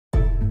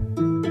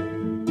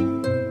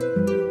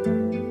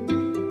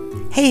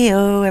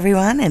Heyo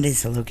everyone, it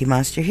is the Loki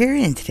Monster here.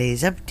 In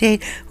today's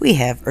update, we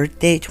have Earth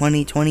Day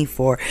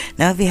 2024.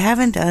 Now if you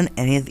haven't done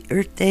any of the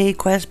Earth Day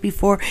quests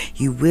before,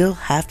 you will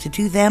have to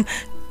do them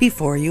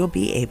before you'll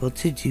be able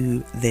to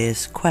do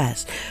this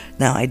quest.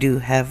 Now I do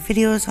have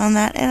videos on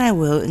that and I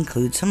will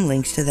include some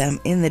links to them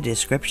in the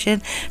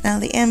description. Now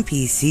the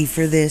NPC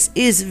for this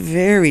is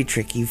very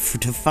tricky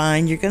to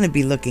find. You're going to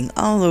be looking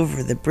all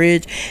over the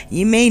bridge.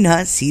 You may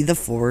not see the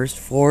forest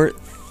for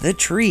the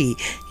tree.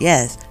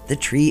 Yes, the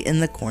tree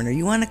in the corner.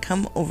 You want to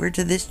come over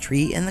to this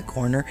tree in the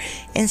corner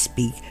and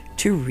speak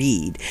to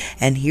Reed.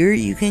 And here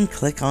you can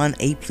click on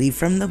a plea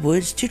from the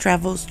woods to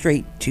travel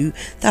straight to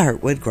the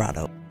Heartwood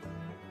Grotto.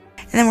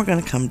 And then we're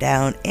going to come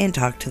down and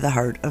talk to the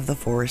Heart of the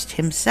Forest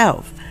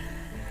himself.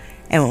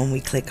 And when we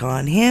click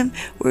on him,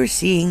 we're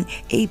seeing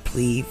a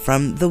plea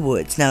from the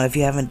woods. Now, if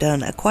you haven't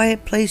done A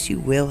Quiet Place,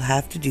 you will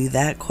have to do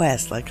that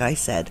quest, like I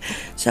said.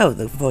 So,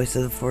 the voice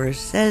of the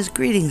forest says,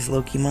 "Greetings,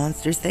 Loki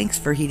monsters. Thanks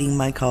for heeding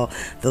my call.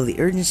 Though the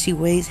urgency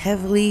weighs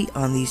heavily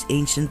on these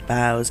ancient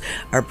boughs,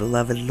 our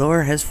beloved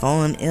lore has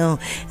fallen ill,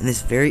 and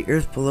this very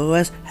earth below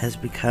us has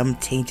become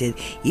tainted.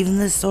 Even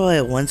the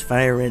soil, once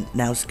vibrant,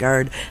 now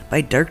scarred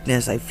by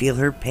darkness, I feel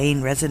her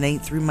pain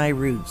resonate through my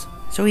roots."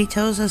 So he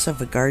tells us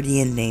of a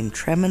guardian named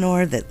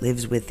Treminor that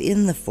lives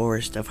within the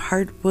forest of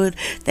Heartwood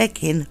that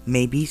can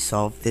maybe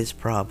solve this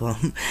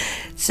problem.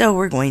 So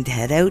we're going to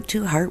head out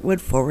to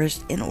Heartwood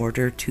Forest in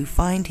order to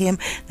find him.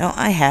 Now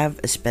I have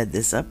sped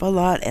this up a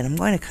lot and I'm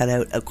going to cut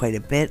out quite a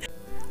bit.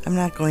 I'm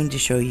not going to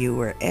show you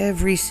where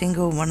every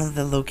single one of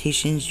the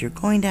locations you're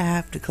going to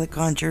have to click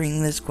on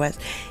during this quest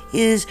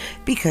is,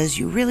 because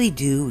you really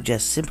do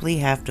just simply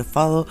have to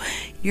follow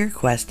your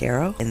quest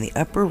arrow in the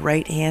upper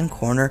right hand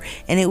corner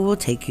and it will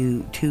take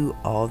you to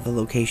all the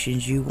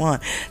locations you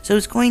want. So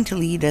it's going to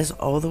lead us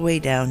all the way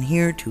down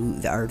here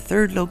to our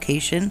third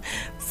location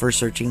for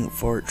searching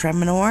for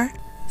Treminor.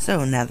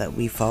 So now that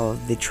we follow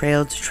the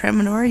trail to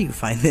Treminor, you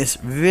find this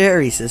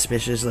very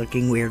suspicious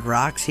looking weird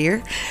rocks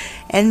here.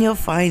 And you'll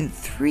find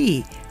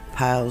 3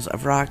 piles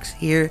of rocks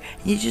here.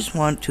 You just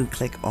want to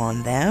click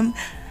on them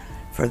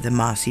for the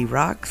mossy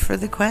rocks for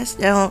the quest.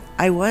 Now,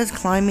 I was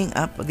climbing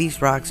up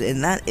these rocks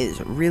and that is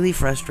really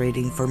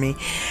frustrating for me.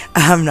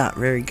 I'm not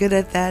very good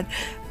at that.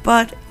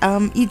 But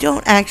you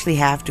don't actually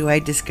have to, I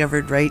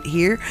discovered right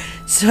here.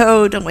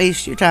 So don't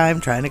waste your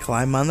time trying to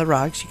climb on the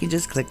rocks. You can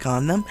just click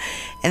on them.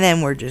 And then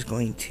we're just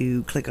going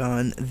to click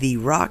on the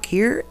rock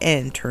here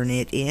and turn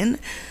it in.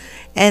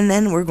 And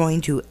then we're going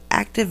to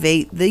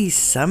activate the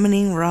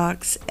summoning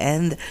rocks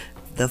and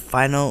the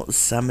final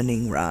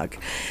summoning rock.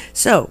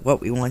 So what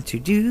we want to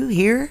do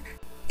here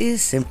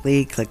is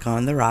simply click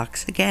on the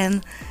rocks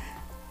again.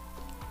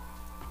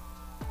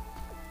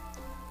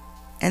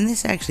 And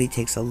this actually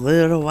takes a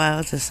little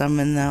while to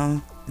summon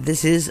though.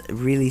 This is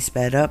really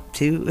sped up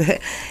too.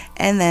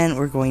 And then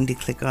we're going to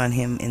click on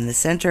him in the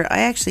center. I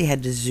actually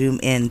had to zoom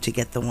in to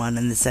get the one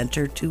in the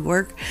center to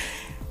work.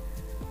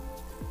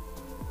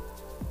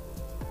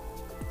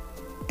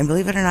 And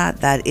believe it or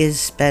not, that is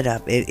sped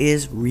up. It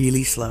is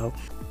really slow.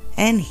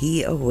 And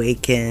he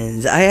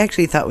awakens. I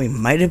actually thought we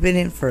might have been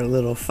in for a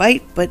little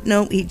fight, but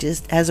no, he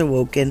just has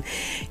awoken.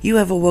 "You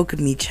have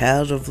awoken me,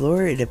 child of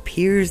lore. It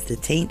appears the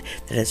taint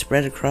that has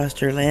spread across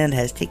your land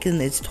has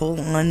taken its toll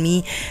on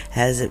me,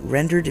 has it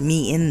rendered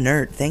me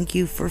inert. Thank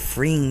you for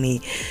freeing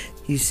me.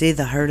 You say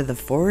the Heart of the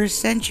Forest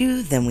sent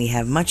you? Then we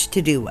have much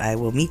to do. I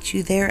will meet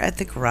you there at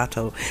the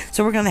grotto."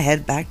 So we're going to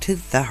head back to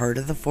the Heart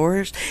of the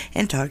Forest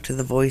and talk to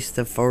the voice of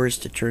the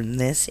forest to turn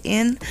this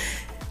in.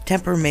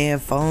 "Temper may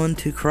have fallen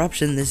to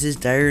corruption. This is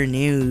dire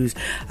news.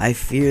 I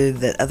fear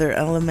that other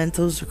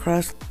elementals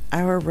across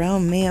our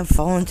realm may have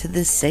fallen to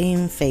the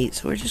same fate."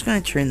 So we're just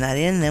going to turn that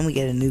in. Then we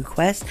get a new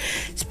quest.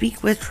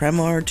 "Speak with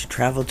Tremor to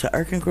travel to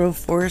Arkengrove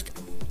Forest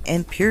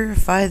and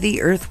purify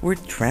the earth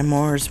with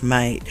Tremor's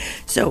might."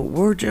 So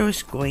we're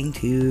just going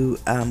to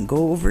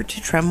go over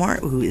to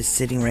Tremor, who is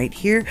sitting right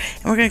here,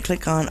 and we're going to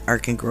click on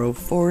Arkengrove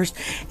Forest.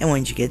 And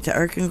once you get to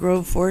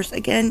Arkengrove Forest,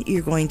 again,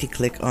 you're going to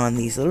click on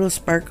these little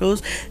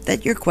sparkles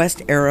that your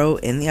quest arrow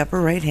in the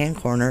upper right hand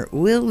corner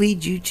will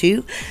lead you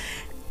to.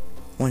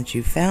 Once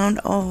you've found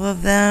all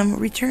of them,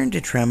 return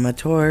to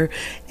Treminor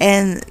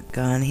and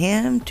on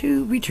him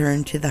to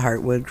return to the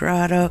Heartwood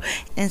Grotto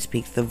and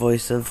speak the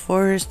voice of the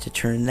forest to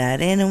turn that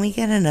in, and we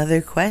get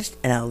another quest.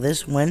 Now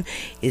this one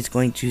is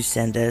going to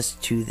send us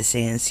to the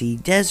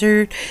Sandsea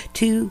Desert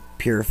to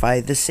purify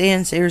the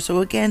Sandsayer.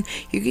 So again,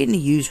 you're going to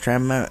use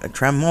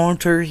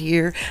Treminor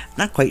here. I'm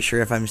not quite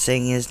sure if I'm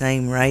saying his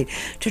name right,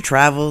 to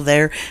travel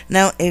there.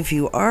 Now, if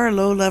you are a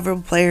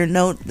low-level player,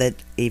 note that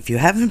if you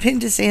haven't been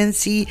to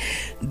Sandsea,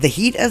 the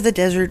heat of the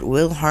desert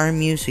will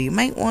harm you, so you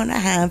might want to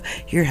have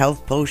your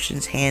health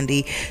potions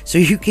handy so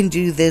you can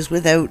do this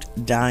without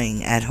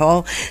dying at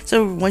all.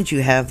 So once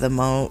you have them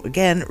all,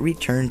 again,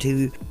 return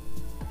to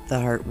the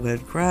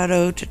Heartwood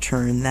Grotto to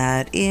turn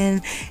that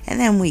in, and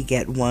then we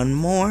get one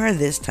more.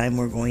 This time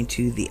we're going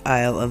to the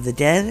Isle of the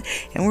Dead,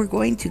 and we're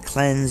going to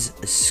cleanse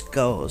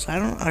skulls.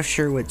 I'm not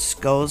sure what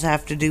skulls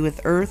have to do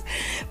with Earth,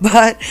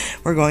 but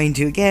we're going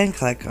to again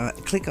click on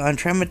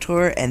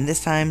Tremator, and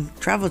this time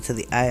travel to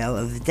the Isle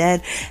of the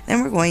Dead.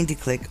 Then we're going to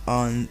click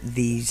on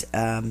these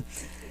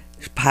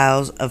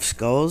piles of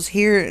skulls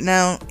here.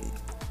 Now,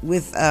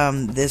 with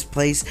this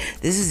place,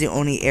 this is the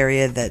only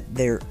area that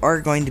there are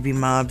going to be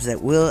mobs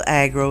that will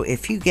aggro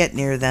if you get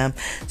near them,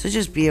 so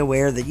just be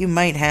aware that you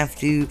might have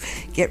to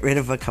get rid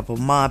of a couple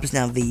mobs.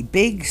 Now, the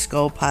big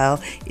skull pile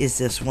is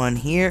this one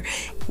here,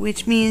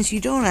 which means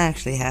you don't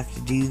actually have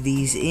to do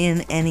these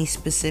in any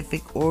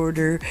specific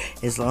order.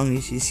 As long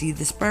as you see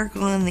the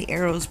sparkle and the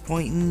arrows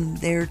pointing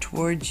there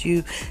towards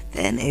you,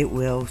 then it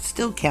will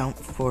still count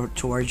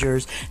towards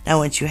yours. Now,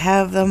 once you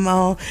have them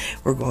all,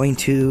 we're going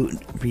to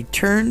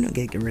return,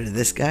 get rid of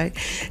this guy,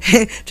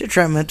 to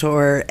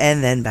Tremator,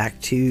 and then back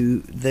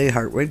to the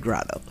Heartwood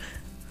Grotto.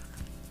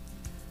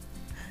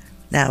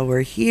 Now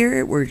we're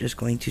here, we're just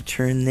going to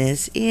turn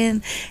this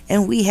in,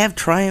 and we have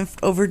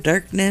triumphed over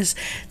darkness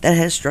that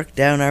has struck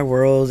down our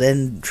world,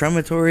 and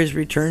Tremator is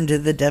returned to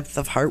the depth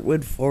of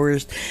Heartwood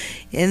Forest,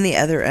 and the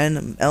other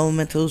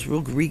elementals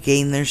will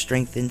regain their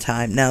strength in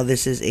time. Now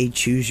this is a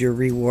choose your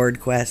reward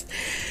quest,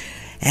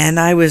 and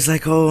I was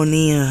like, oh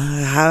Nia,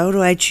 how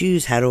do I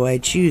choose?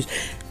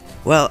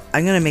 Well,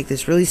 I'm going to make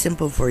this really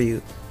simple for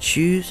you.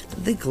 Choose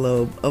the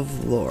Globe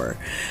of Lore.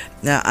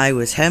 Now, I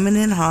was hemming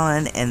and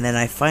hawing, and then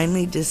I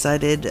finally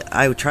decided,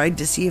 I tried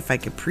to see if I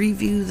could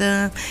preview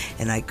them,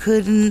 and I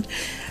couldn't.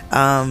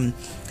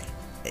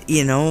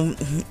 You know,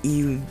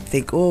 you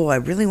think, oh, I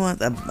really want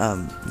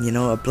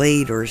a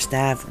blade or a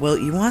staff. Well,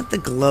 you want the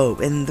globe,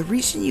 and the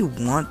reason you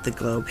want the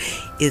globe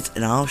is,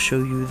 and I'll show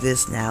you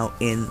this now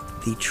in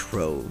the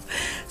Trove.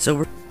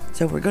 So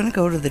we're going to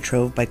go to the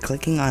Trove by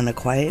clicking on a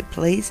quiet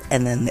place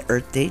and then the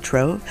Earth Day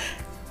Trove.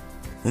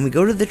 When we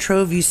go to the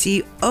Trove, you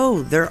see,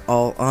 oh, they're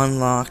all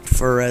unlocked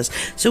for us.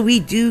 So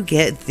we do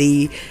get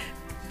the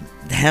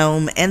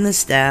helm and the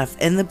staff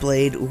and the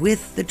blade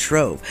with the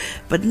Trove.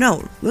 But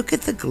no, look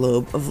at the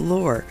Globe of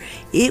Lore.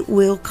 It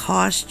will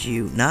cost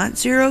you not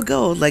 0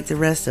 gold like the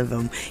rest of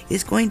them.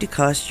 It's going to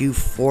cost you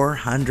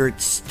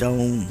 400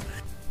 stone.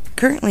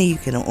 Currently, you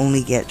can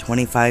only get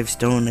 25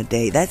 stone a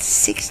day. That's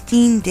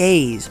 16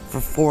 days for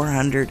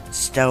 400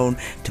 stone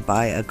to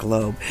buy a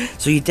globe.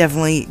 So you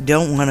definitely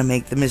don't want to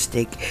make the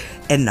mistake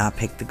and not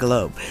pick the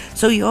globe.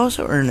 So you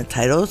also earn a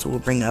title. So we'll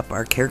bring up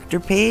our character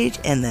page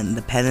and then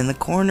the pen in the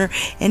corner.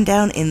 And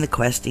down in the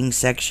questing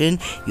section,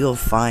 you'll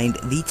find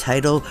the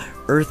title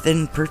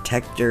Earthen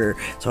Protector.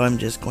 So I'm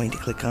just going to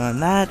click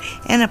on that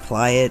and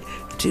apply it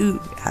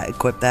to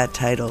equip that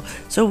title.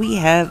 So we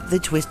have the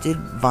Twisted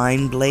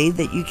Vine Blade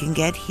that you can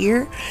get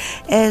here,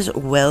 as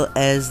well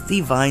as the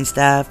Vine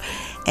Staff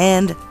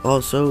and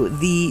also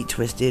the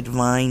Twisted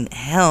Vine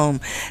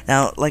Helm.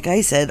 Now, like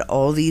I said,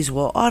 all these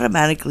will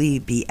automatically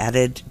be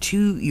added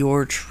to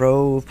your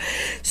Trove,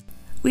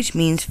 which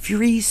means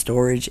free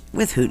storage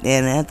with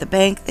Hootenanny at the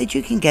bank, that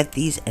you can get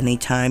these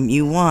anytime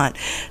you want.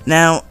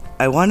 Now,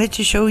 I wanted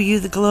to show you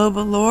the Globe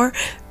of Lore,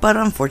 but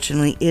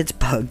unfortunately it's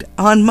bugged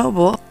on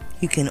mobile.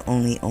 You can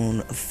only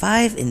own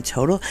 5 in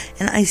total,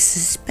 and I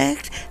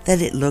suspect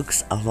that it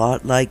looks a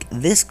lot like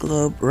this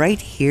globe right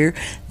here.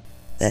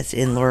 That's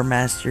in Lore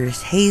Master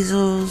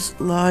Hazel's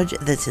Lodge,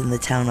 that's in the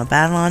town of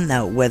Battleon.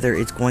 Now, whether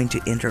it's going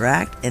to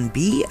interact and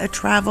be a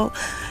travel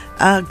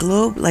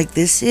globe like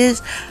this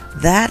is,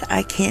 that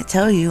I can't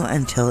tell you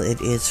until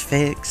it is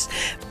fixed.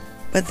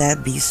 But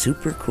that'd be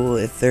super cool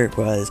if there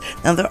was.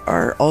 Now, there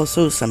are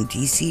also some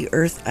DC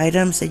Earth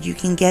items that you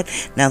can get.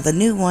 Now, the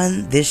new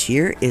one this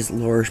year is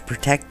Lore's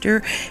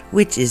Protector,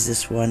 which is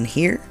this one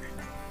here.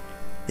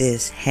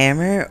 This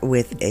hammer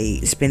with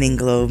a spinning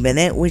globe in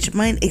it, which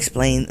might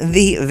explain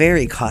the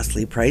very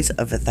costly price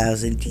of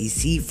 1000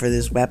 DC for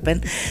this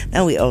weapon.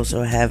 Now, we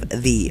also have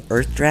the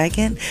Earth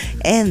Dragon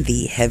and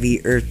the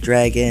Heavy Earth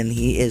Dragon.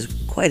 He is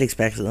quite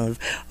expensive.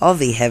 All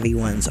the heavy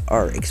ones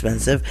are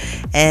expensive.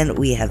 And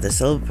we have the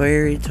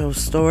Celebrator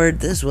Sword,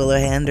 the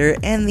Willowhander,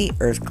 and the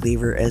Earth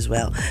Cleaver as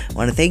well. I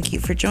want to thank you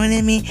for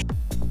joining me.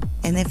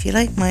 And if you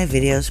like my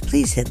videos,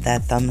 please hit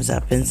that thumbs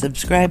up and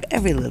subscribe.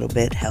 Every little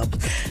bit helps.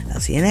 I'll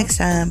see you next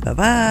time.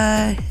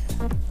 Bye-bye.